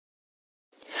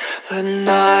The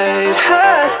night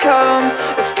has come,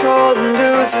 it's cold and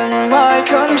losing my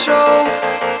control.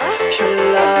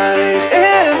 Your light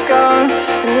is gone,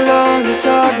 and lonely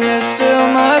darkness fill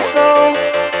my soul.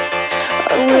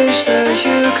 I wish that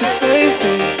you could save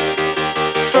me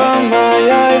from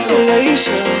my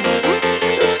isolation.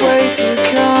 It's way too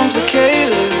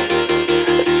complicated.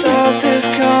 Let's stop this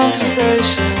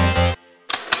conversation.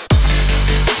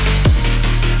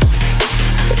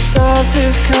 Let's stop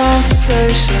this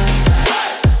conversation.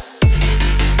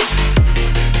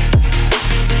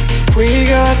 We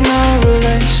got no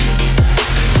relation.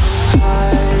 I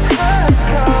have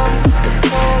come, it's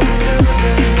cold and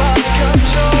losing my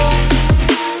control.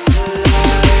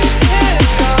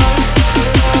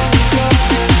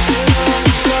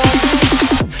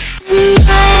 The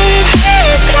light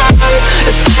is gone, the night is come,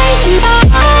 it's crazy by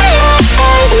my eyes.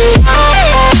 The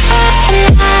night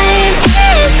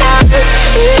is gone, the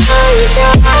night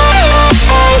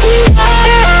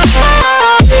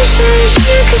wish that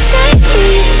you could save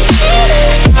me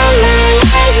from my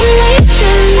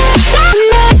isolation. My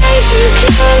mind's too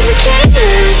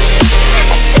complicated.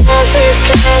 Let's stop this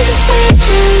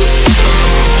conversation.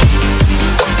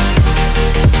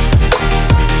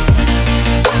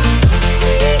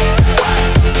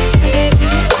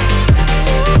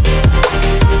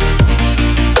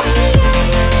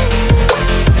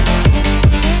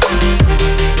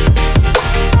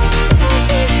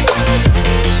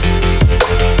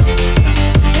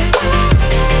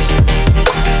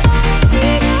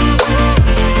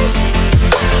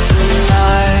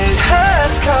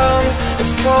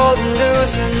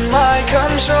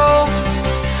 Control.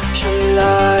 Your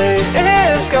light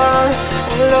is gone,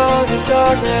 and lonely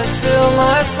darkness fill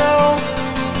my soul.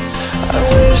 I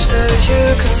wish that you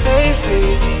could save me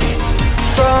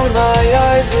from my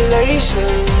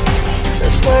isolation.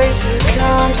 It's way too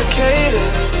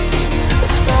complicated.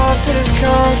 Let's stop this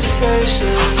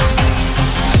conversation.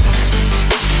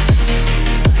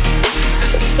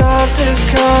 Let's stop this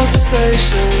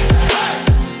conversation.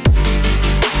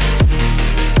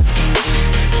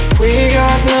 We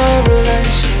got no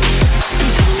relation.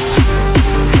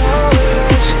 No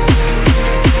relation.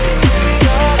 We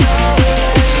got no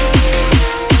relation.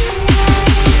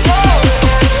 No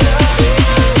relation.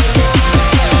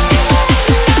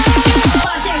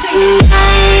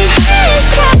 Night is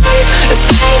coming, it's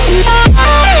crazy by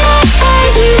my eyes.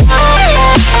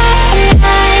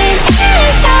 Night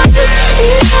is coming,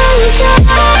 you know we don't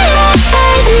eyes.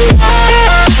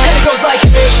 And it goes like,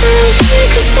 wish that you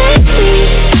could save me.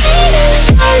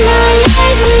 My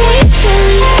isolation,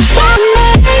 my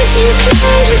mind's too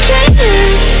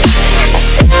complicated. Let's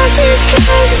stop this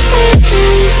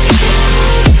conversation.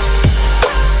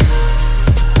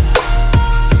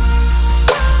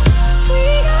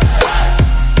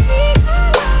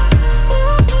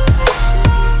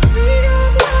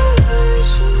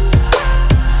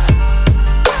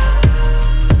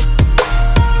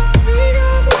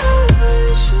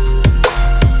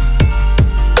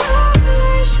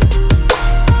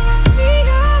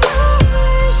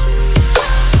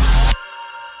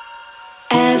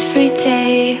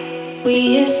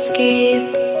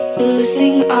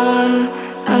 Losing all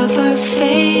of our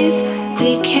faith,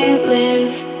 we can't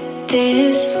live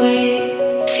this way.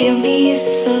 Feel me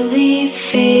slowly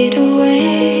fade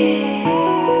away.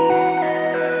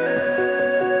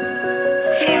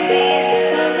 Feel me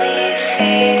slowly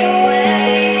fade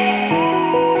away.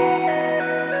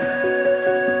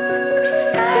 As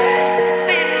far as the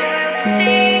wind will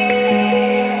take me.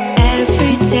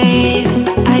 Every day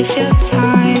I feel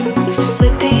time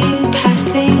slipping,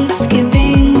 passing,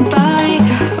 skipping by.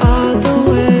 All the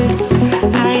words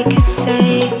I could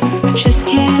say just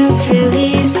can't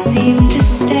really seem to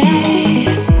stay.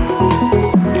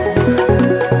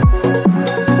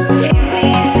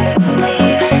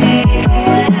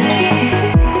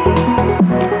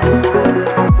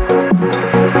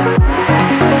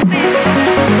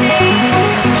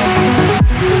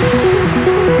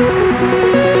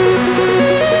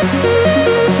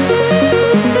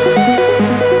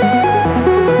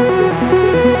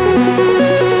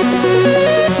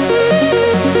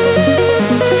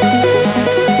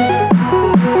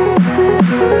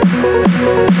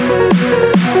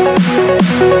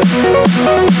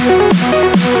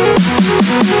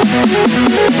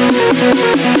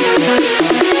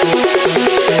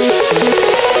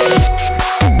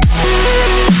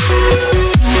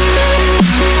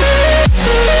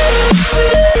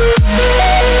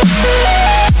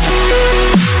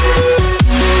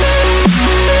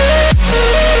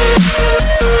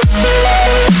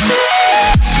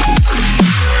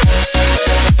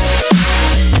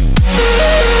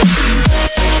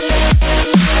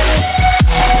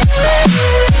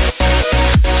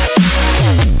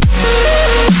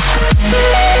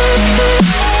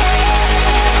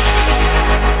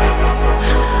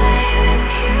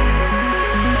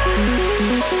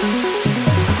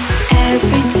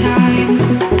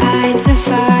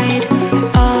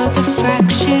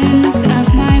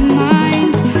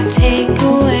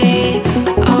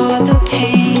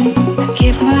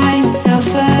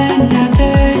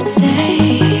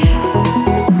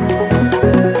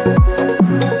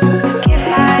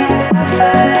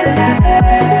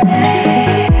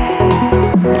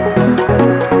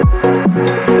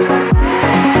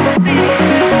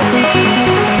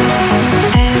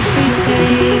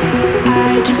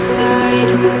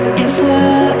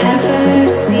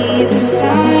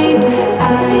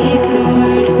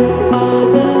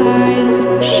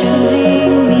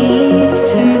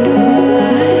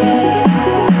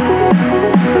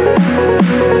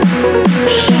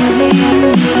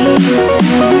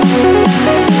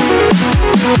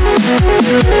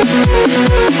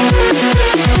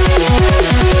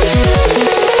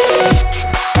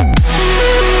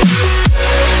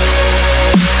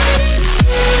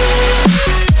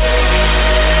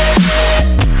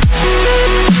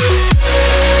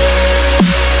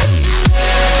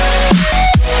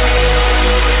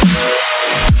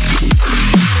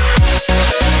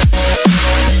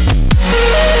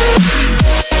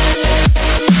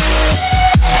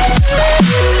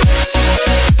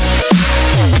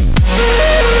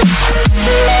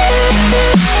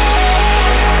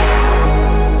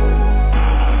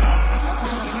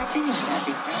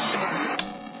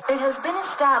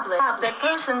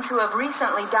 Who have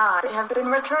recently died have been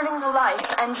returning to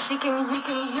life and seeking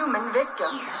human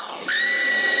victims.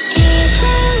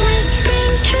 People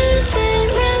whispering through the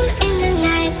room in the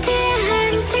night, they're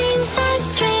hunting for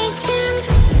strength.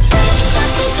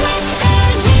 Something's right, a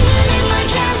demon in my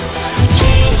chest.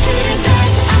 Came to the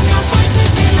bed, I've got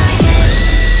voices in my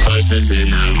head. Voices in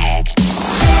my head.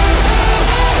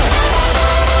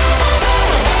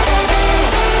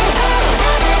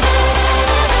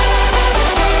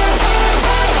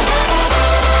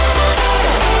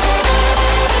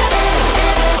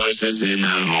 Voices in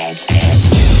my head.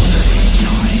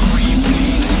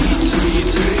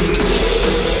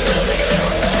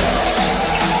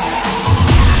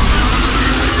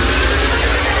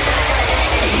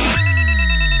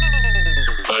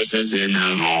 Voices in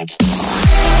my head.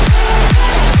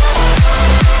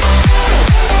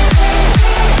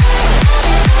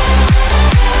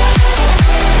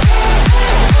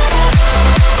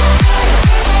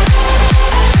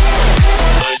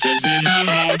 Voices in my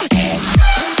head.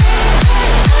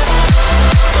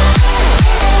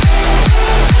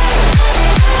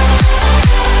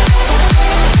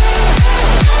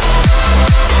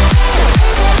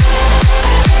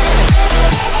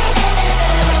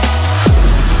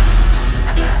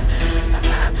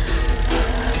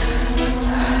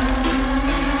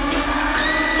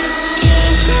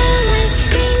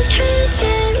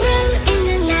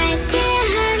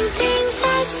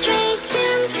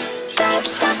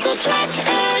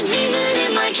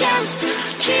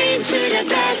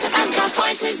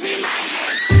 Voices in my head.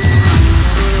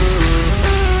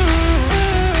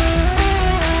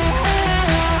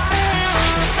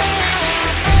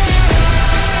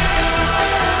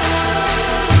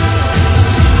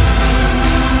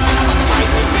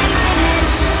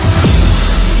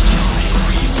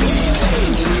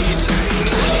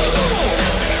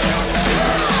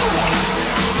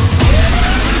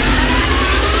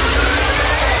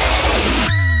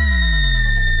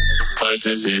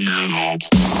 Voices in my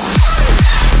head.